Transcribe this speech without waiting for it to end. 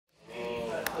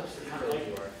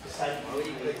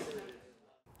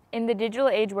In the digital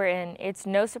age we're in, it's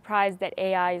no surprise that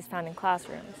AI is found in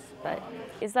classrooms. But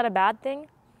is that a bad thing?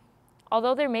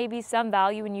 Although there may be some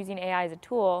value in using AI as a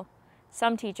tool,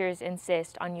 some teachers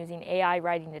insist on using AI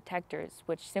writing detectors,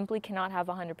 which simply cannot have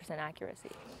 100%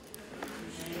 accuracy.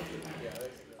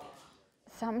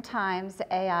 Sometimes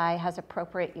AI has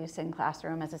appropriate use in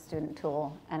classroom as a student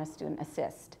tool and a student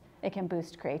assist. It can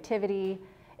boost creativity,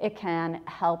 it can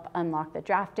help unlock the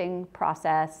drafting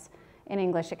process. In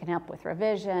English, it can help with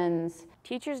revisions.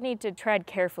 Teachers need to tread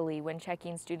carefully when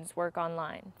checking students' work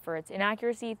online, for its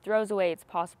inaccuracy throws away its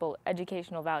possible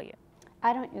educational value.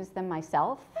 I don't use them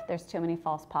myself. There's too many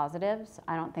false positives.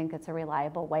 I don't think it's a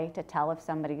reliable way to tell if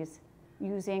somebody's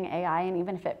using AI, and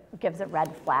even if it gives a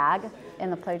red flag in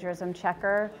the plagiarism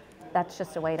checker, that's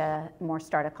just a way to more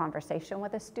start a conversation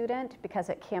with a student because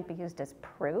it can't be used as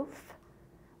proof.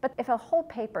 But if a whole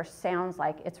paper sounds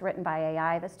like it's written by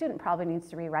AI, the student probably needs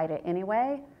to rewrite it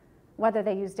anyway, whether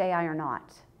they used AI or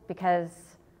not, because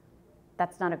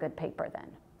that's not a good paper then.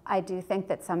 I do think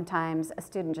that sometimes a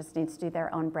student just needs to do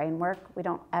their own brain work. We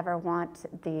don't ever want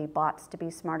the bots to be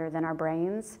smarter than our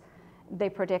brains. They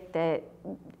predict that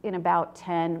in about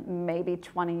 10, maybe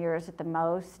 20 years at the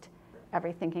most,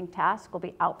 every thinking task will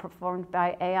be outperformed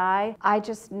by AI. I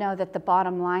just know that the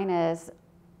bottom line is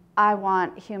I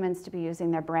want humans to be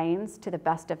using their brains to the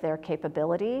best of their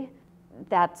capability.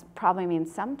 That probably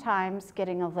means sometimes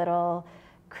getting a little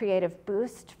creative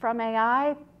boost from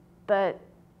AI, but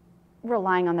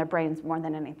relying on their brains more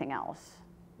than anything else.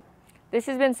 This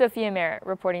has been Sophia Merritt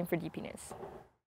reporting for DP News.